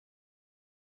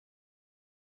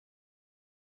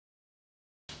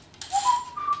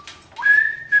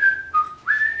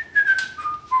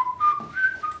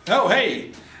Oh,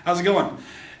 hey, how's it going?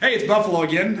 Hey, it's Buffalo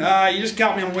again. You just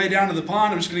got me on the way down to the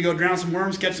pond. I'm just going to go drown some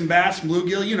worms, catch some bass, some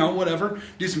bluegill, you know, whatever,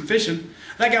 do some fishing.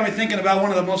 That got me thinking about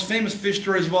one of the most famous fish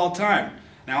stories of all time.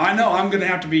 Now, I know I'm going to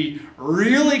have to be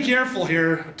really careful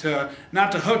here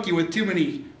not to hook you with too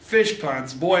many fish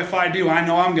puns. Boy, if I do, I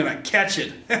know I'm going to catch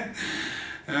it.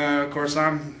 Of course,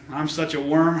 I'm such a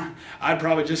worm, I'd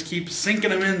probably just keep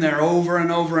sinking them in there over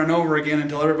and over and over again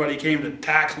until everybody came to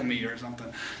tackle me or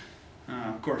something.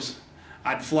 Of course,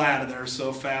 I'd fly out of there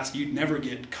so fast you'd never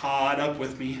get caught up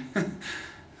with me.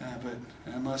 But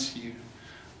unless you,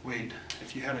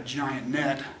 if you had a giant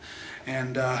net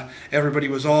and everybody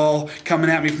was all coming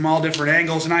at me from all different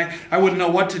angles and I wouldn't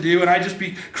know what to do and I'd just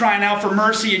be crying out for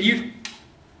mercy and you'd,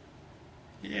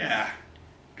 yeah,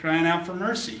 crying out for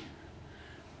mercy.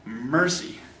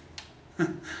 Mercy.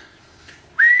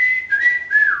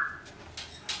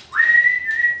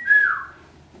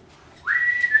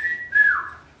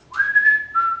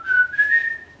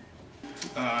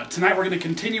 Tonight we're going to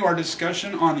continue our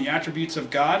discussion on the attributes of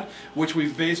God, which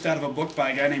we've based out of a book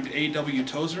by a guy named A.W.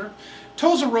 Tozer.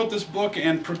 Tozer wrote this book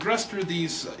and progressed through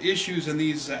these issues and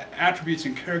these attributes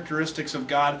and characteristics of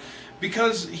God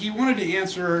because he wanted to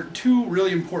answer two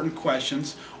really important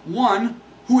questions. One,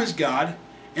 who is God?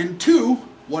 And two,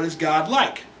 what is God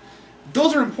like?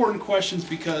 Those are important questions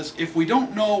because if we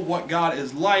don't know what God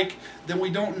is like, then we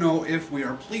don't know if we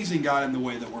are pleasing God in the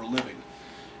way that we're living.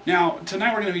 Now,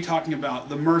 tonight we're going to be talking about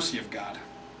the mercy of God.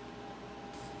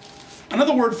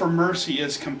 Another word for mercy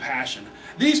is compassion.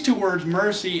 These two words,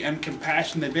 mercy and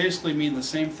compassion, they basically mean the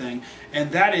same thing,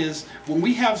 and that is when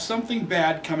we have something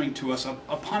bad coming to us, a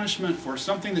punishment for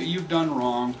something that you've done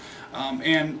wrong,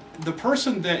 and the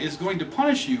person that is going to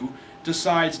punish you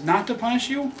decides not to punish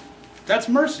you, that's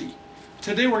mercy.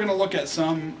 Today we're going to look at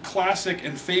some classic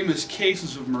and famous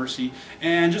cases of mercy,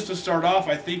 and just to start off,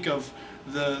 I think of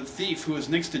the thief who is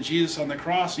next to Jesus on the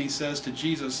cross, and he says to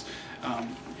Jesus,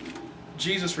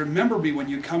 Jesus, remember me when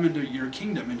you come into your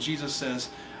kingdom. And Jesus says,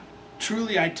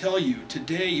 truly I tell you,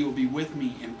 today you will be with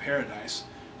me in paradise.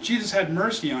 Jesus had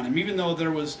mercy on him, even though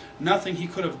there was nothing he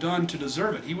could have done to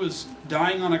deserve it. He was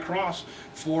dying on a cross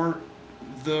for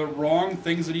the wrong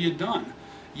things that he had done.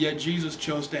 Yet Jesus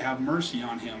chose to have mercy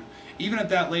on him, even at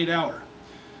that late hour.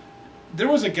 There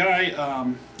was a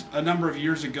guy a number of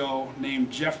years ago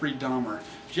named Jeffrey Dahmer.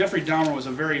 Jeffrey Dahmer was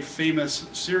a very famous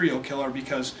serial killer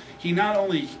because he not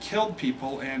only killed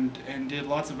people and did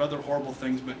lots of other horrible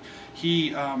things, but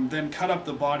he then cut up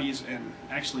the bodies and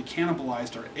actually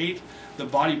cannibalized or ate the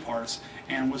body parts,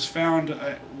 and was found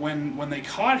when they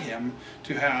caught him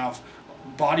to have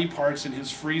body parts in his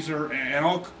freezer and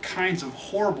all kinds of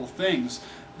horrible things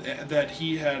that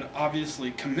he had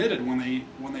obviously committed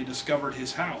when they discovered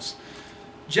his house.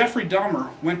 Jeffrey Dahmer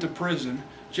went to prison.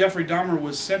 Jeffrey Dahmer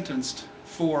was sentenced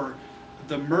for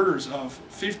the murders of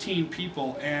 15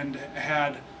 people and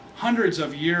had hundreds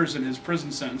of years in his prison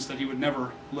sentence that he would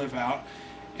never live out,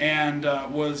 and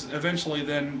was eventually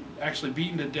then actually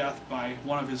beaten to death by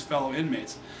one of his fellow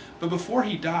inmates. But before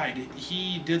he died,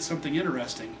 he did something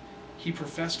interesting. He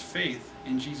professed faith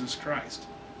in Jesus Christ.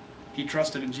 He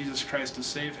trusted in Jesus Christ to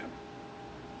save him.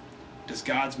 Does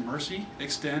God's mercy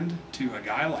extend to a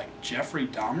guy like Jeffrey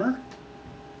Dahmer?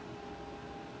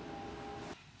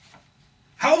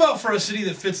 How about for a city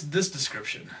that fits this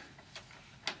description?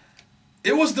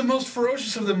 It was the most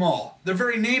ferocious of them all. Their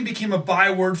very name became a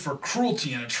byword for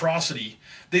cruelty and atrocity.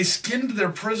 They skinned their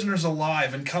prisoners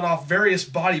alive and cut off various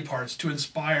body parts to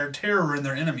inspire terror in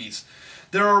their enemies.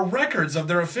 There are records of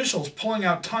their officials pulling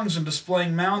out tongues and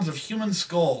displaying mounds of human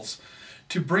skulls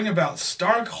to bring about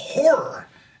stark horror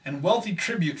and wealthy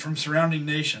tribute from surrounding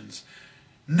nations.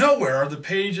 Nowhere are the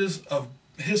pages of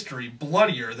history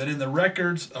bloodier than in the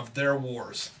records of their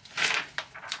wars.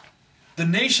 The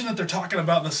nation that they're talking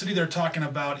about, and the city they're talking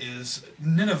about, is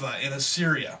Nineveh in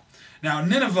Assyria. Now,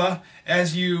 Nineveh,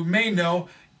 as you may know,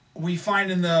 we find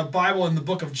in the Bible in the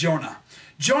book of Jonah.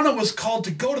 Jonah was called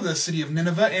to go to the city of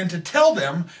Nineveh and to tell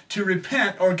them to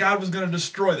repent or God was going to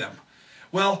destroy them.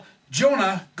 Well,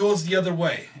 Jonah goes the other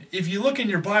way. If you look in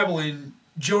your Bible in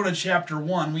Jonah chapter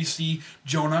 1, we see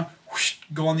Jonah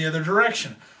go in the other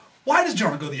direction. Why does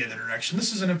Jonah go the other direction?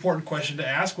 This is an important question to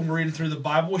ask when we're reading through the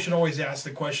Bible. We should always ask the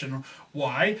question,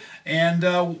 why?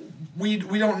 And we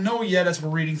don't know yet as we're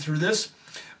reading through this,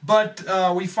 but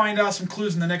we find out some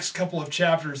clues in the next couple of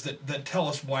chapters that tell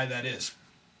us why that is.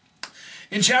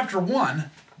 In chapter 1,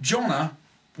 Jonah,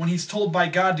 when he's told by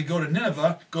God to go to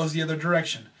Nineveh, goes the other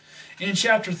direction. In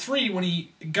chapter 3, when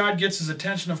God gets his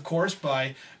attention, of course,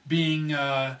 by being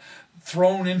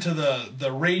thrown into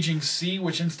the raging sea,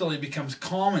 which instantly becomes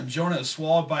calm, and Jonah is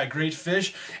swallowed by a great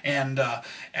fish. And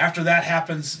after that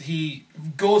happens, he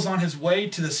goes on his way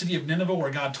to the city of Nineveh, where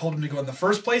God told him to go in the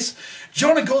first place.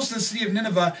 Jonah goes to the city of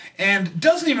Nineveh and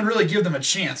doesn't even really give them a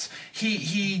chance.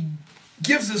 He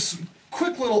gives this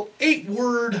quick little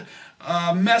 8-word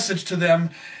message to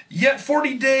them: "Yet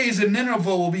 40 days and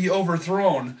Nineveh will be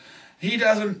overthrown." He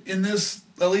doesn't, in this,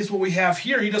 at least what we have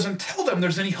here, he doesn't tell them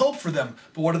there's any hope for them.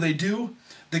 But what do?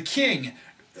 The king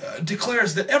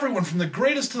declares that everyone from the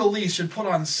greatest to the least should put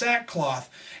on sackcloth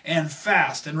and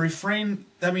fast and refrain.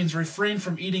 That means refrain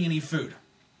from eating any food.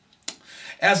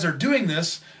 As they're doing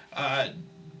this,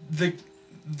 the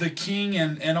king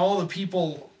and all the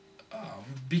people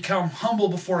become humble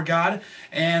before God,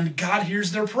 and God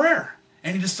hears their prayer,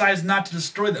 and he decides not to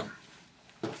destroy them.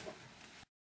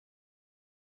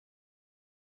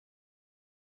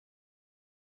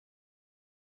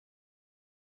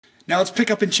 Now let's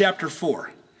pick up in chapter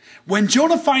 4. When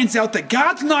Jonah finds out that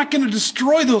God's not going to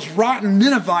destroy those rotten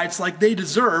Ninevites like they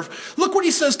deserve, look what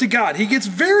he says to God. He gets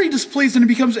very displeased and he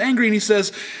becomes angry, and he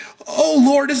says, "Oh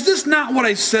Lord, is this not what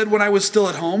I said when I was still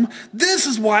at home? This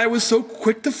is why I was so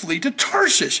quick to flee to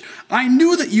Tarshish. I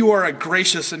knew that you are a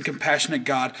gracious and compassionate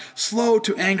God, slow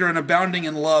to anger and abounding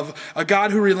in love, a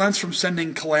God who relents from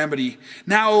sending calamity.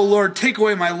 Now, O Lord, take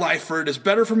away my life, for it is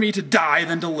better for me to die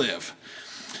than to live."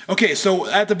 Okay, so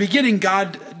at the beginning,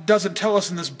 God doesn't tell us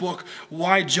in this book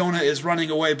why Jonah is running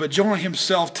away, but Jonah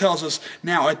himself tells us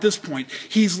now at this point.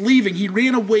 He's leaving. He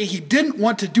ran away. He didn't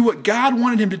want to do what God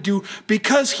wanted him to do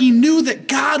because he knew that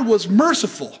God was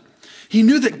merciful. He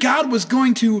knew that God was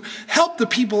going to help the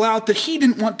people out that he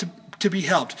didn't want to be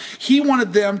helped. He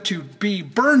wanted them to be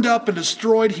burned up and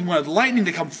destroyed. He wanted lightning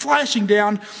to come flashing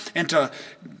down and to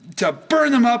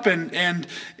burn them up, and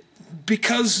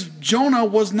because Jonah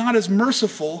was not as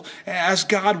merciful as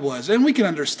God was. And we can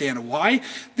understand why.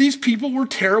 These people were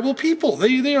terrible people.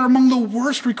 They are among the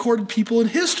worst recorded people in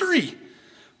history.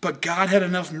 But God had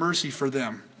enough mercy for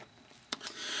them.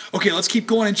 Okay, let's keep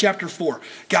going in chapter 4.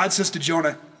 God says to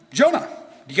Jonah, "Jonah,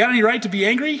 you got any right to be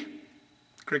angry?"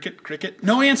 Cricket, cricket.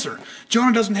 No answer.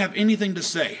 Jonah doesn't have anything to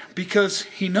say because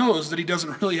he knows that he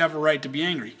doesn't really have a right to be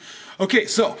angry. Okay,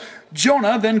 so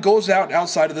Jonah then goes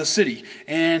outside of the city,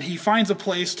 and he finds a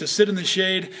place to sit in the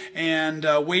shade and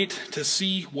wait to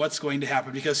see what's going to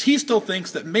happen, because he still thinks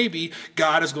that maybe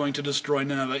God is going to destroy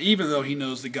Nineveh, even though he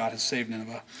knows that God has saved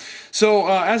Nineveh. So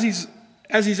as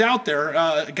he's out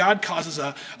there, God causes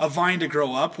a vine to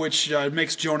grow up, which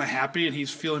makes Jonah happy, and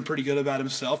he's feeling pretty good about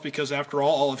himself because, after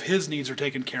all of his needs are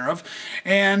taken care of.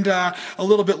 And a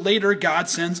little bit later, God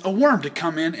sends a worm to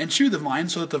come in and chew the vine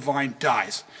so that the vine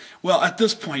dies. Well, at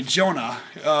this point, Jonah,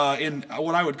 in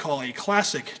what I would call a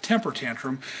classic temper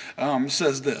tantrum,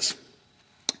 says this: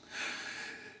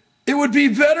 "It would be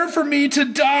better for me to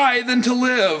die than to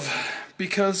live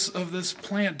because of this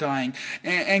plant dying."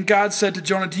 And God said to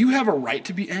Jonah, "Do you have a right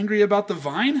to be angry about the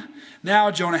vine?"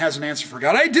 Now Jonah has an answer for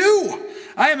God. "I do.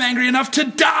 I am angry enough to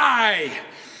die."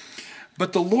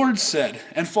 But the Lord said,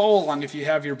 and follow along if you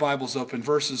have your Bibles open,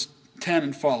 verses 10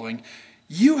 and following,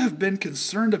 "You have been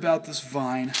concerned about this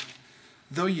vine,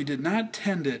 though you did not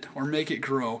tend it or make it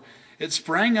grow. It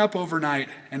sprang up overnight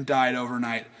and died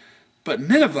overnight. But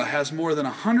Nineveh has more than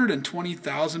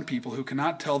 120,000 people who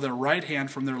cannot tell their right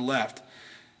hand from their left,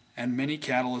 and many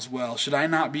cattle as well. Should I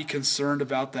not be concerned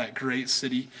about that great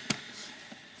city?"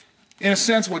 In a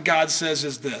sense, what God says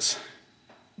is this: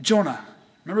 Jonah,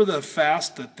 remember the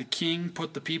fast that the king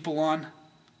put the people on?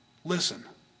 Listen.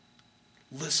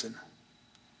 Listen.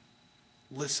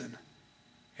 Listen.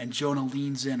 And Jonah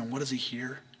leans in, and what does he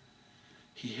hear?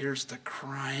 He hears the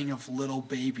crying of little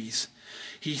babies.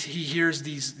 He hears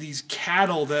these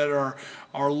cattle that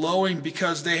are lowing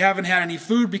because they haven't had any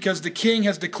food, because the king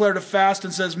has declared a fast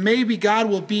and says maybe God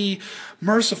will be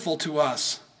merciful to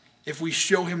us if we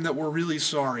show him that we're really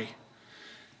sorry.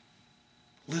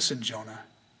 Listen, Jonah,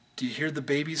 do you hear the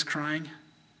babies crying?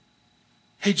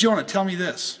 Hey, Jonah, tell me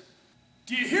this.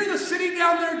 Do you hear the city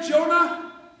down there, Jonah?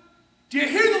 Do you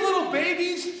hear the little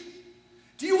babies?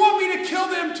 Do you want me to kill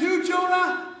them too,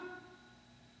 Jonah?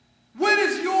 When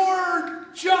is your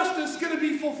justice going to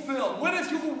be fulfilled? When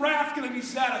is your wrath going to be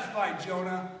satisfied,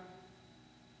 Jonah?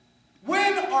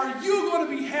 When are you going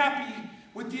to be happy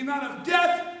with the amount of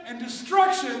death and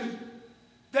destruction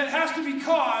that has to be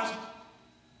caused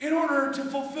in order to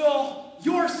fulfill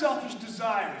your selfish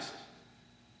desires?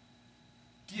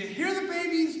 Do you hear the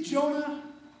babies, Jonah?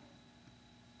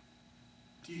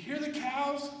 Do you hear the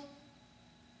cows?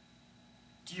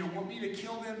 Do you want me to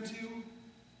kill them too?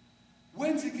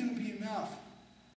 When's it going to be enough?